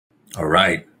All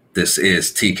right. This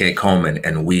is TK Coleman,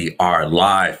 and we are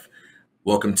live.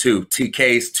 Welcome to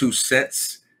TK's Two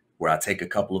Cents, where I take a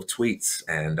couple of tweets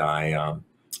and I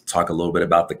talk a little bit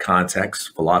about the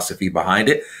context, philosophy behind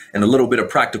it, and a little bit of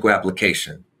practical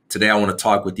application. Today, I want to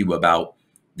talk with you about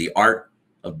the art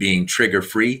of being trigger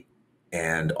free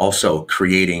and also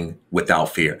creating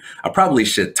without fear. I probably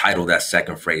should title that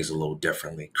second phrase a little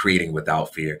differently, creating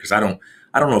without fear, because I don't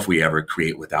know if we ever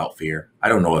create without fear. I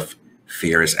don't know if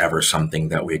fear is ever something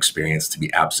that we experience to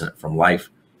be absent from life.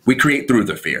 We create through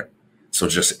the fear. So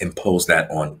just impose that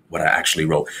on what I actually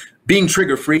wrote. Being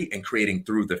trigger free and creating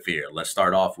through the fear. Let's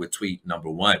start off with tweet number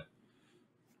one.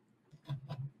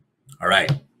 All right.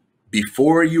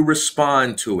 Before you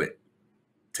respond to it,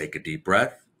 take a deep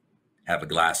breath, have a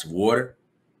glass of water,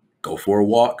 go for a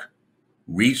walk,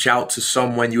 reach out to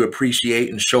someone you appreciate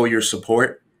and show your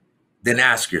support. Then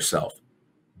ask yourself,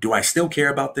 do I still care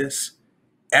about this?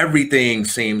 Everything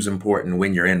seems important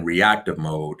when you're in reactive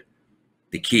mode.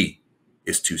 The key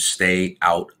is to stay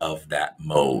out of that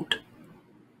mode.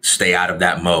 Stay out of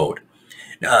that mode.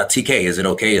 TK, is it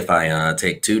okay if I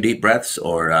take two deep breaths,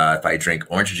 or if I drink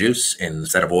orange juice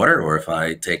instead of water, or if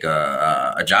I take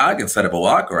a jog instead of a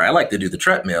walk, or I like to do the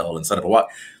treadmill instead of a walk?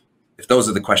 If those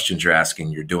are the questions you're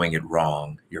asking, you're doing it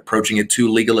wrong. You're approaching it too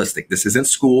legalistic. This isn't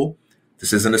school.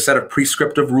 This isn't a set of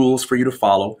prescriptive rules for you to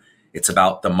follow. It's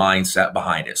about the mindset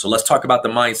behind it. So let's talk about the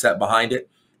mindset behind it,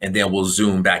 and then we'll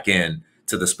zoom back in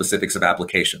to the specifics of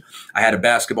application. I had a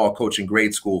basketball coach in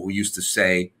grade school who used to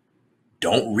say,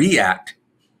 don't react,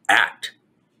 act.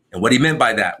 And what he meant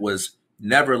by that was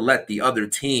never let the other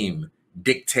team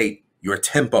dictate your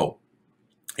tempo.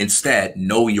 Instead,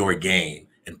 know your game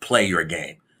and play your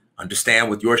game. Understand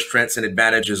what your strengths and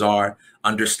advantages are.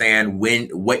 Understand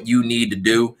what you need to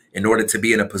do in order to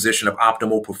be in a position of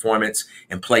optimal performance,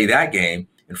 and play that game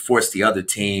and force the other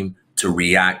team to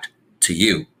react to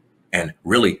you. And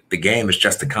really, the game is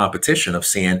just a competition of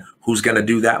seeing who's going to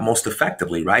do that most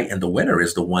effectively, right? And the winner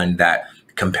is the one that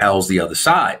compels the other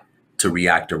side to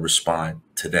react or respond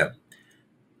to them.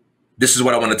 This is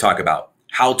what I want to talk about: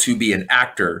 how to be an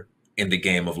actor in the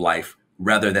game of life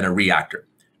rather than a reactor.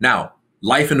 Now,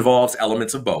 life involves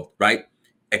elements of both, right?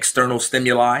 External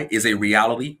stimuli is a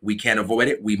reality. We can't avoid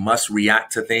it. We must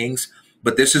react to things.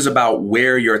 But this is about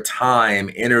where your time,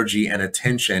 energy, and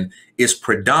attention is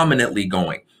predominantly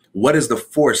going. What is the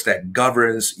force that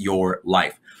governs your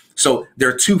life? So there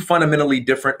are two fundamentally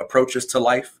different approaches to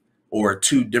life, or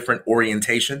two different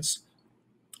orientations.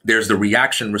 There's the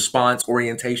reaction response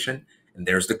orientation, and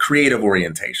there's the creative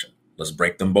orientation. Let's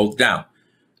break them both down.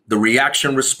 The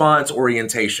reaction response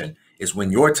orientation is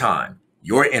when your time,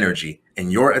 your energy,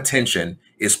 and your attention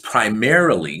is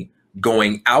primarily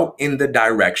going out in the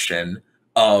direction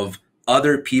of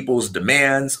other people's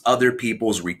demands, other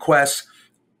people's requests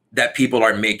that people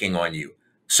are making on you.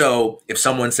 So if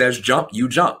someone says jump, you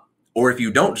jump. Or if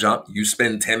you don't jump, you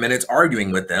spend 10 minutes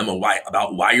arguing with them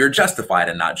about why you're justified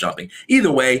in not jumping.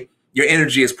 Either way, your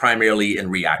energy is primarily in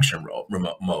reaction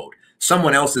mode.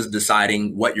 Someone else is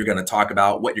deciding what you're going to talk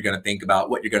about, what you're going to think about,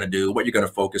 what you're going to do, what you're going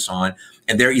to focus on.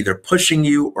 And they're either pushing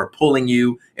you or pulling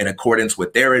you in accordance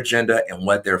with their agenda and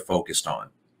what they're focused on.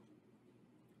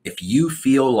 If you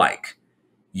feel like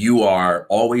you are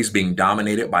always being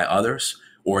dominated by others,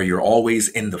 or you're always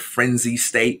in the frenzy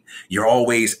state, you're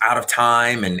always out of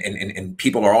time, and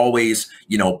people are always,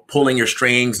 pulling your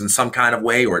strings in some kind of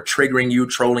way, or triggering you,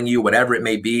 trolling you, whatever it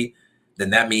may be, then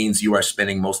that means you are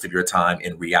spending most of your time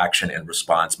in reaction and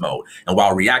response mode. And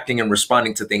while reacting and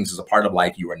responding to things is a part of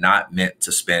life, you are not meant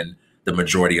to spend the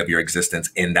majority of your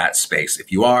existence in that space.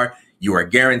 If you are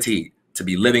guaranteed to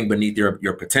be living beneath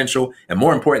your potential. And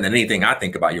more important than anything, I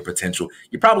think about your potential,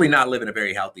 you're probably not living a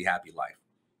very healthy, happy life.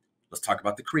 Let's talk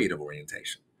about the creative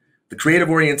orientation. The creative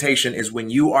orientation is when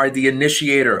you are the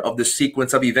initiator of the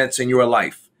sequence of events in your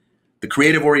life. The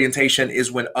creative orientation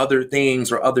is when other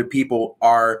things or other people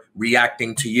are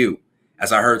reacting to you.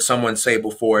 As I heard someone say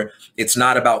before, it's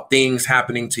not about things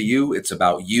happening to you, it's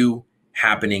about you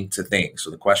happening to things. So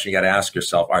the question you got to ask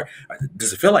yourself,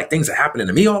 does it feel like things are happening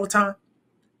to me all the time?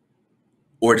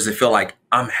 Or does it feel like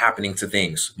I'm happening to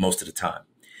things most of the time?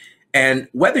 And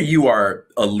whether you are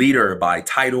a leader by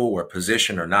title or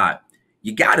position or not,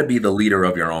 you got to be the leader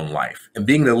of your own life. And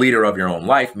being the leader of your own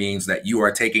life means that you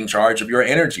are taking charge of your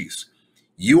energies.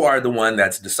 You are the one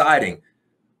that's deciding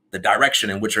the direction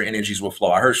in which your energies will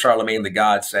flow. I heard Charlemagne the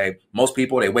God say, most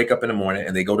people, they wake up in the morning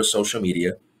and they go to social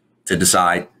media to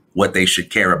decide what they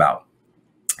should care about.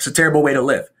 It's a terrible way to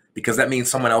live, because that means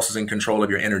someone else is in control of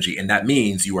your energy. And that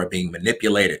means you are being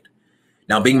manipulated.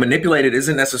 Now, being manipulated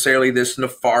isn't necessarily this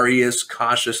nefarious,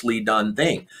 consciously done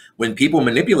thing. When people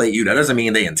manipulate you, that doesn't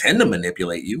mean they intend to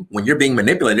manipulate you. When you're being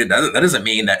manipulated, that doesn't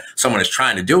mean that someone is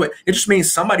trying to do it. It just means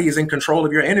somebody is in control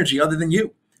of your energy other than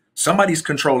you. Somebody's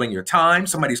controlling your time.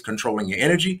 Somebody's controlling your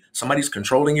energy. Somebody's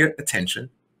controlling your attention.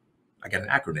 I got an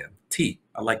acronym, T.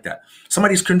 I like that.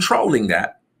 Somebody's controlling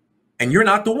that, and you're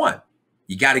not the one.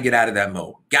 You got to get out of that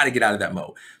mode. Got to get out of that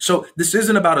mode. So this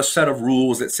isn't about a set of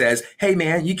rules that says, hey,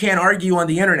 man, you can't argue on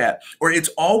the internet, or it's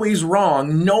always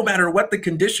wrong, no matter what the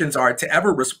conditions are, to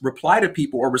ever reply to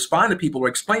people or respond to people or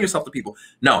explain yourself to people.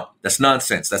 No, that's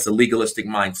nonsense. That's a legalistic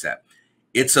mindset.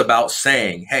 It's about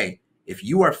saying, hey, if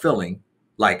you are feeling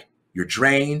like you're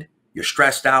drained, you're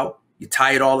stressed out, you're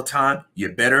tired all the time,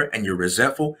 you're bitter, and you're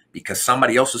resentful because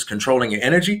somebody else is controlling your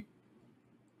energy,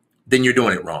 then you're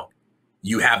doing it wrong.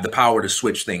 You have the power to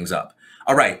switch things up.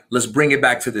 All right, let's bring it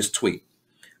back to this tweet.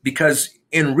 Because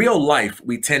in real life,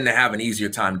 we tend to have an easier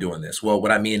time doing this. Well,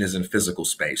 what I mean is in physical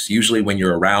space. Usually when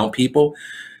you're around people,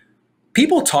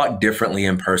 people talk differently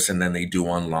in person than they do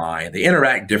online. They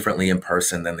interact differently in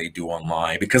person than they do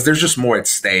online because there's just more at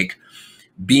stake.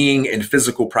 Being in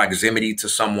physical proximity to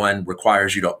someone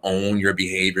requires you to own your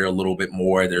behavior a little bit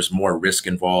more. There's more risk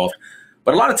involved.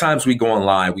 But a lot of times we go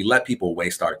online, we let people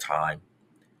waste our time.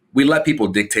 We let people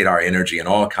dictate our energy in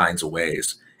all kinds of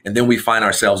ways. And then we find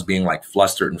ourselves being like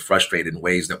flustered and frustrated in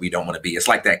ways that we don't want to be. It's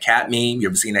like that cat meme. You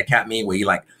ever seen that cat meme where he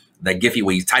like that Giphy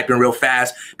where he's typing real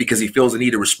fast because he feels the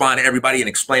need to respond to everybody and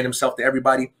explain himself to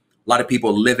everybody? A lot of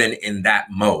people living in that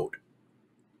mode.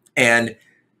 And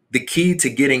the key to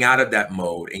getting out of that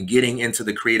mode and getting into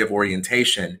the creative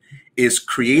orientation is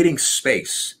creating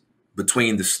space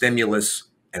between the stimulus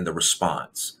and the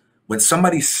response. When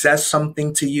somebody says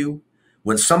something to you,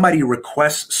 when somebody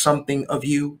requests something of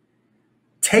you,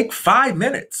 take 5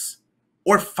 minutes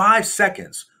or 5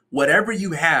 seconds, whatever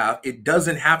you have. It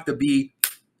doesn't have to be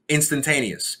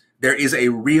instantaneous. There is a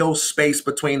real space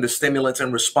between the stimulus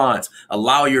and response.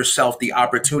 Allow yourself the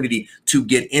opportunity to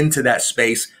get into that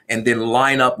space and then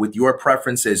line up with your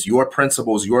preferences, your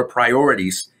principles, your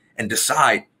priorities, and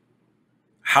decide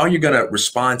how you're going to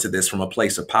respond to this from a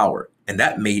place of power. And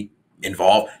that may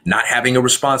involve not having a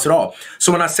response at all.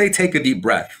 So when I say take a deep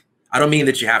breath, I don't mean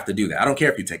that you have to do that. I don't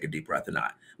care if you take a deep breath or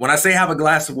not. When I say have a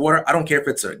glass of water, I don't care if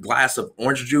it's a glass of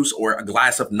orange juice or a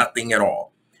glass of nothing at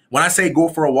all. When I say go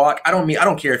for a walk, I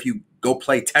don't care if you go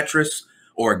play Tetris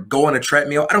or go on a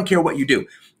treadmill. I don't care what you do.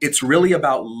 It's really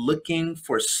about looking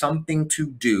for something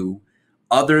to do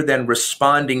other than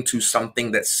responding to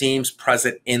something that seems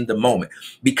present in the moment.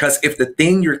 Because if the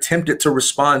thing you're tempted to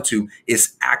respond to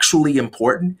is actually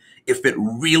important, if it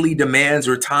really demands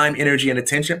your time, energy, and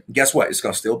attention, guess what? It's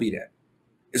going to still be there.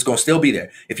 It's going to still be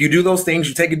there. If you do those things,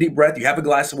 you take a deep breath, you have a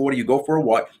glass of water, you go for a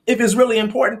walk. If it's really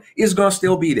important, it's going to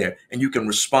still be there and you can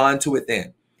respond to it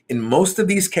then. In most of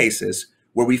these cases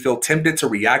where we feel tempted to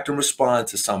react and respond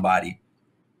to somebody,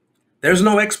 there's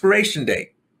no expiration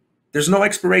date. There's no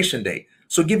expiration date.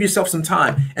 So give yourself some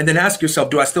time and then ask yourself,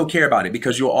 do I still care about it?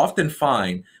 Because you'll often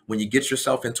find when you get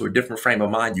yourself into a different frame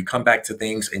of mind, you come back to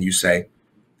things and you say,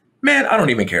 man, I don't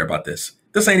even care about this.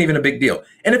 This ain't even a big deal.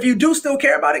 And if you do still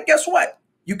care about it, guess what?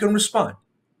 You can respond.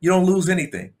 You don't lose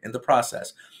anything in the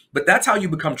process. But that's how you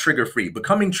become trigger free.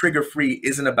 Becoming trigger free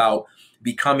isn't about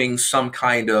becoming some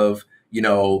kind of,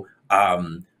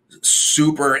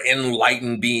 super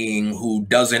enlightened being who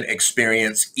doesn't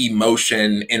experience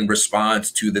emotion in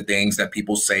response to the things that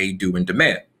people say, do, and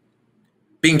demand.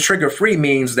 Being trigger free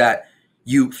means that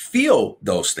you feel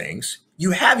those things,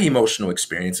 you have emotional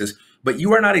experiences, but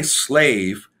you are not a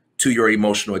slave to your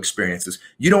emotional experiences.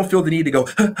 You don't feel the need to go,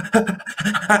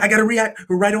 I got to react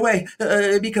right away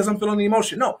because I'm feeling the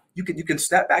emotion. No, you can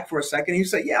step back for a second and you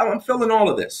say, yeah, I'm feeling all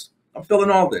of this. I'm feeling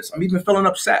all of this. I'm even feeling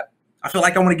upset. I feel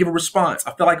like I want to give a response.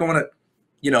 I feel like I want to,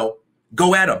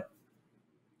 go at them.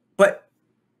 But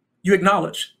you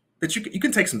acknowledge that you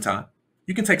can take some time.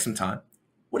 You can take some time.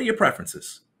 What are your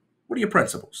preferences? What are your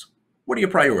principles? What are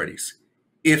your priorities?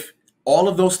 If all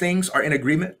of those things are in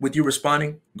agreement with you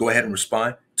responding, go ahead and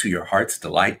respond to your heart's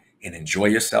delight and enjoy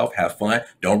yourself. Have fun.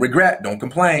 Don't regret. Don't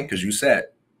complain because you said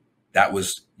that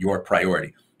was your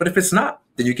priority. But if it's not,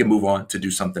 then you can move on to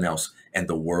do something else and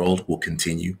the world will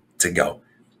continue to go.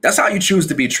 That's how you choose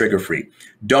to be trigger free.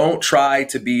 Don't try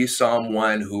to be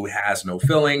someone who has no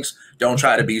feelings. Don't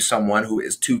try to be someone who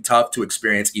is too tough to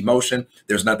experience emotion.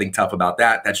 There's nothing tough about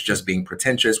that. That's just being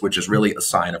pretentious, which is really a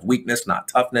sign of weakness, not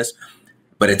toughness.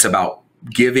 But it's about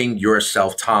giving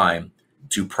yourself time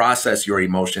to process your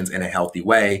emotions in a healthy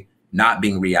way, not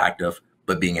being reactive,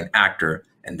 but being an actor.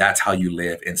 And that's how you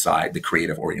live inside the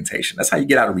creative orientation. That's how you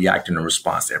get out of reacting in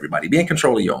response to everybody. Be in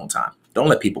control of your own time. Don't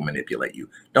let people manipulate you.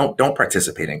 Don't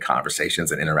participate in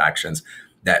conversations and interactions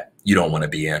that you don't want to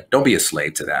be in. Don't be a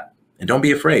slave to that. And don't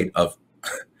be afraid of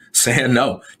saying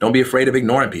no. Don't be afraid of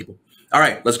ignoring people. All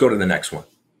right, let's go to the next one.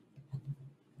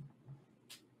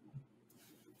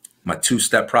 My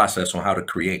 2-step process on how to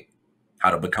create, how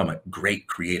to become a great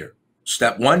creator.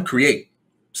 Step 1, create.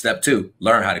 Step 2,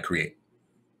 learn how to create.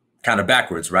 Kind of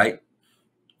backwards, right?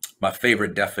 My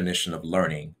favorite definition of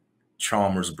learning,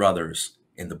 Chalmers Brothers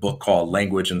in the book called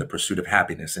Language and the Pursuit of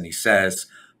Happiness. And he says,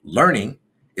 learning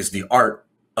is the art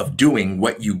of doing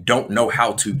what you don't know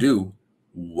how to do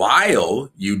while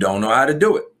you don't know how to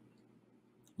do it.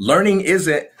 Learning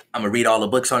isn't, I'm going to read all the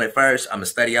books on it first. I'm going to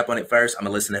study up on it first. I'm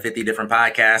going to listen to 50 different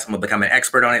podcasts. I'm going to become an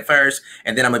expert on it first.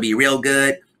 And then I'm going to be real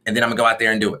good. And then I'm going to go out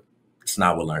there and do it. It's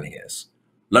not what learning is.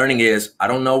 Learning is, I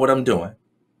don't know what I'm doing.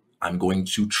 I'm going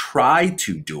to try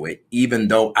to do it, even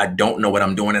though I don't know what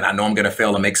I'm doing. And I know I'm going to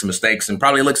fail and make some mistakes and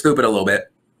probably look stupid a little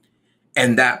bit.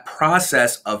 And that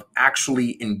process of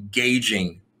actually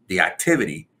engaging the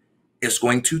activity is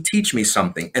going to teach me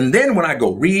something. And then when I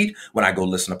go read, when I go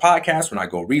listen to podcasts, when I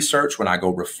go research, when I go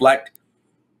reflect,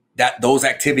 that those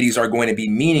activities are going to be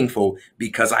meaningful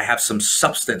because I have some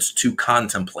substance to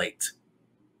contemplate.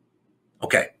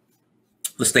 Okay,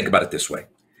 let's think about it this way.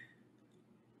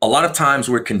 A lot of times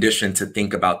we're conditioned to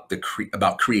think about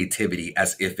about creativity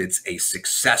as if it's a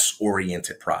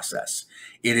success-oriented process.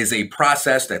 It is a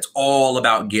process that's all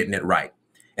about getting it right.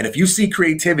 And if you see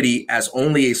creativity as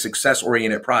only a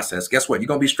success-oriented process, guess what? You're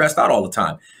going to be stressed out all the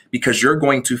time because you're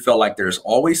going to feel like there's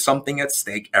always something at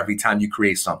stake every time you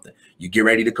create something. You get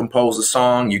ready to compose a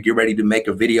song, you get ready to make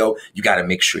a video, you got to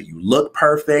make sure you look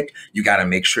perfect. You got to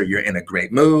make sure you're in a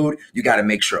great mood. You got to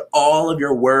make sure all of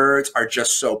your words are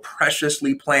just so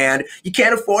preciously planned. You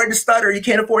can't afford to stutter. You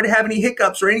can't afford to have any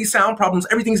hiccups or any sound problems.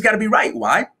 Everything's got to be right.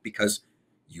 Why? Because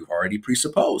you've already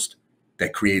presupposed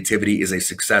that creativity is a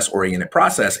success-oriented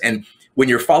process. And when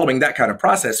you're following that kind of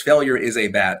process, failure is a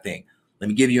bad thing. Let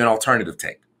me give you an alternative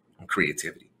take on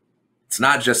creativity. It's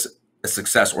not just a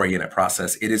success-oriented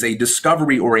process. It is a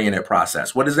discovery-oriented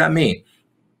process. What does that mean?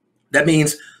 That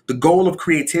means the goal of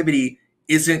creativity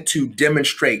isn't to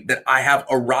demonstrate that I have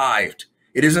arrived.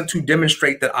 It isn't to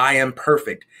demonstrate that I am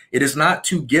perfect. It is not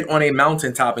to get on a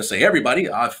mountaintop and say, everybody,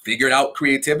 I've figured out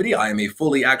creativity. I am a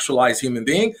fully actualized human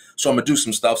being. So I'm going to do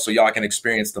some stuff so y'all can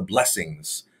experience the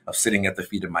blessings of sitting at the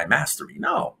feet of my mastery.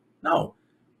 No.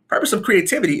 Purpose of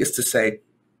creativity is to say,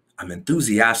 I'm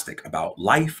enthusiastic about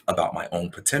life, about my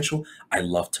own potential. I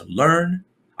love to learn.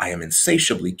 I am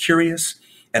insatiably curious.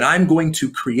 And I'm going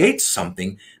to create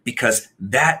something because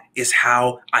that is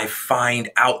how I find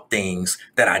out things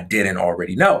that I didn't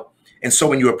already know. And so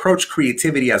when you approach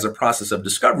creativity as a process of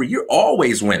discovery, you're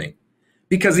always winning.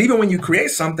 Because even when you create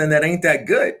something that ain't that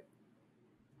good,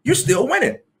 you're still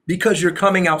winning because you're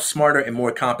coming out smarter and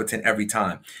more competent every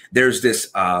time. There's this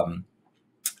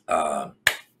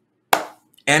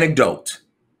anecdote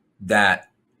that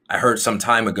I heard some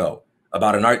time ago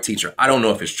about an art teacher. I don't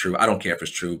know if it's true. I don't care if it's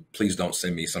true. Please don't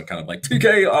send me some kind of like,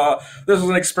 TK, this is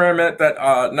an experiment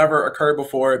that never occurred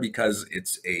before, because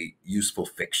it's a useful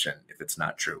fiction if it's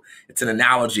not true. It's an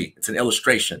analogy. It's an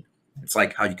illustration. It's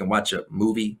like how you can watch a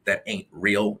movie that ain't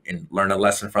real and learn a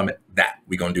lesson from it.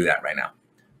 We're going to do that right now.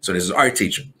 So this is an art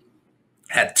teacher.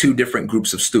 Had 2 different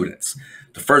groups of students.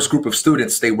 The first group of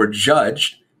students, they were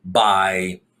judged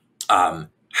by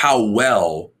how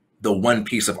well the one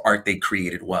piece of art they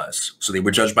created was. So they were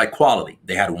judged by quality.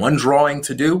 They had one drawing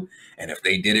to do, and if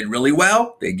they did it really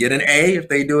well, they get an A. If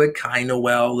they do it kind of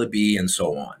well, a B, and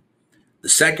so on. The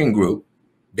second group,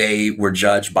 they were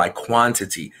judged by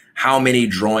quantity. How many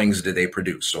drawings did they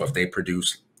produce? So if they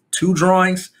produce 2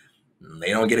 drawings, they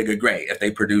don't get a good grade. If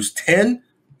they produce 10,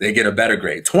 they get a better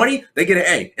grade. 20, they get an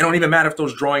A. It don't even matter if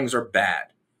those drawings are bad.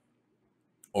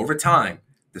 Over time,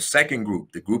 the second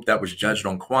group, the group that was judged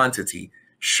on quantity,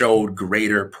 showed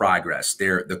greater progress.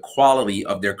 The quality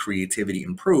of their creativity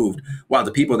improved, while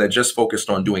the people that just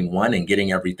focused on doing one and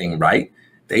getting everything right,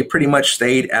 they pretty much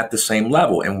stayed at the same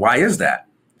level. And why is that?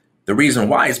 The reason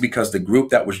why is because the group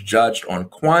that was judged on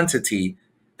quantity,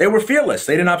 they were fearless.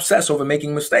 They didn't obsess over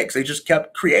making mistakes. They just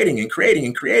kept creating and creating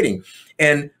and creating.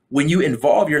 And when you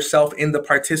involve yourself in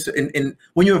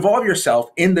when you involve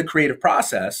yourself in the creative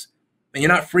process, and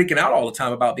you're not freaking out all the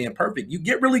time about being perfect, you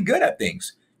get really good at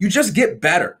things. You just get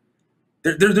better.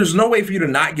 There's no way for you to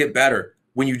not get better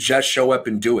when you just show up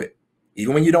and do it.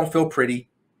 Even when you don't feel pretty,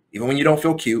 even when you don't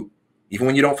feel cute, even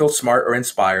when you don't feel smart or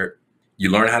inspired,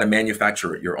 you learn how to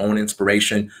manufacture your own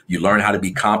inspiration. You learn how to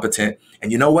be competent.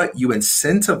 And you know what? You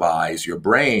incentivize your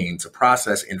brain to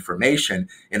process information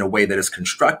in a way that is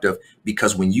constructive,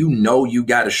 because when you know you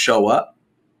got to show up,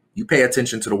 You pay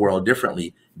attention to the world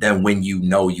differently than when you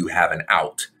know you have an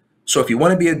out. So if you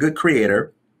want to be a good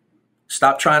creator,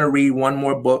 stop trying to read one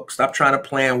more book. Stop trying to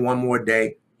plan one more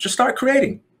day. Just start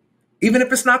creating, even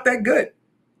if it's not that good.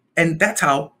 And that's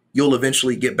how you'll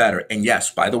eventually get better. And yes,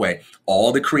 by the way,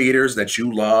 all the creators that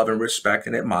you love and respect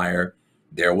and admire,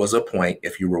 there was a point,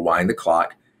 if you rewind the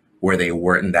clock, where they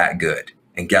weren't that good.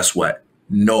 And guess what?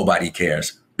 Nobody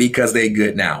cares because they're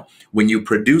good now. When you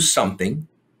produce something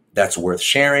that's worth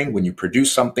sharing, when you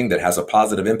produce something that has a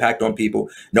positive impact on people,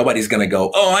 nobody's going to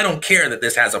go, oh, I don't care that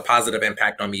this has a positive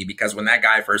impact on me because when that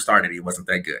guy first started, he wasn't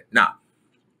that good. Nah,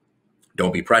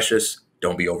 don't be precious.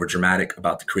 Don't be over dramatic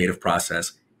about the creative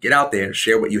process. Get out there,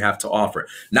 share what you have to offer.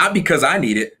 Not because I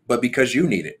need it, but because you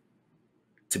need it.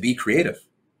 To be creative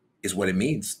is what it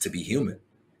means to be human.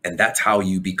 And that's how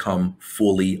you become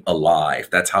fully alive.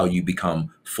 That's how you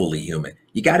become fully human.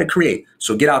 You got to create.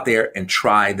 So get out there and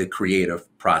try the creative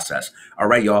process. All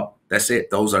right, y'all. That's it.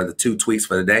 Those are the 2 tweets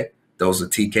for the day. Those are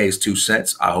TK's 2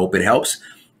 cents. I hope it helps.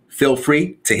 Feel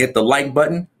free to hit the like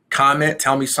button, comment,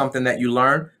 tell me something that you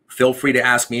learned. Feel free to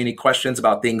ask me any questions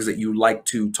about things that you'd like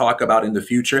to talk about in the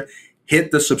future.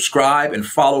 Hit the subscribe and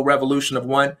follow Revolution of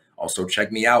One. Also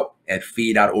check me out at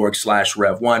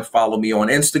fee.org/rev1. Follow me on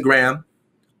Instagram,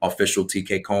 official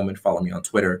TK Coleman. Follow me on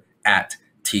Twitter at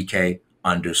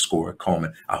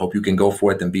TK_Coleman. I hope you can go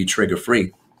forth and be trigger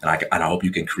free. And I hope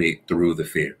you can create through the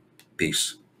fear.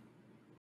 Peace.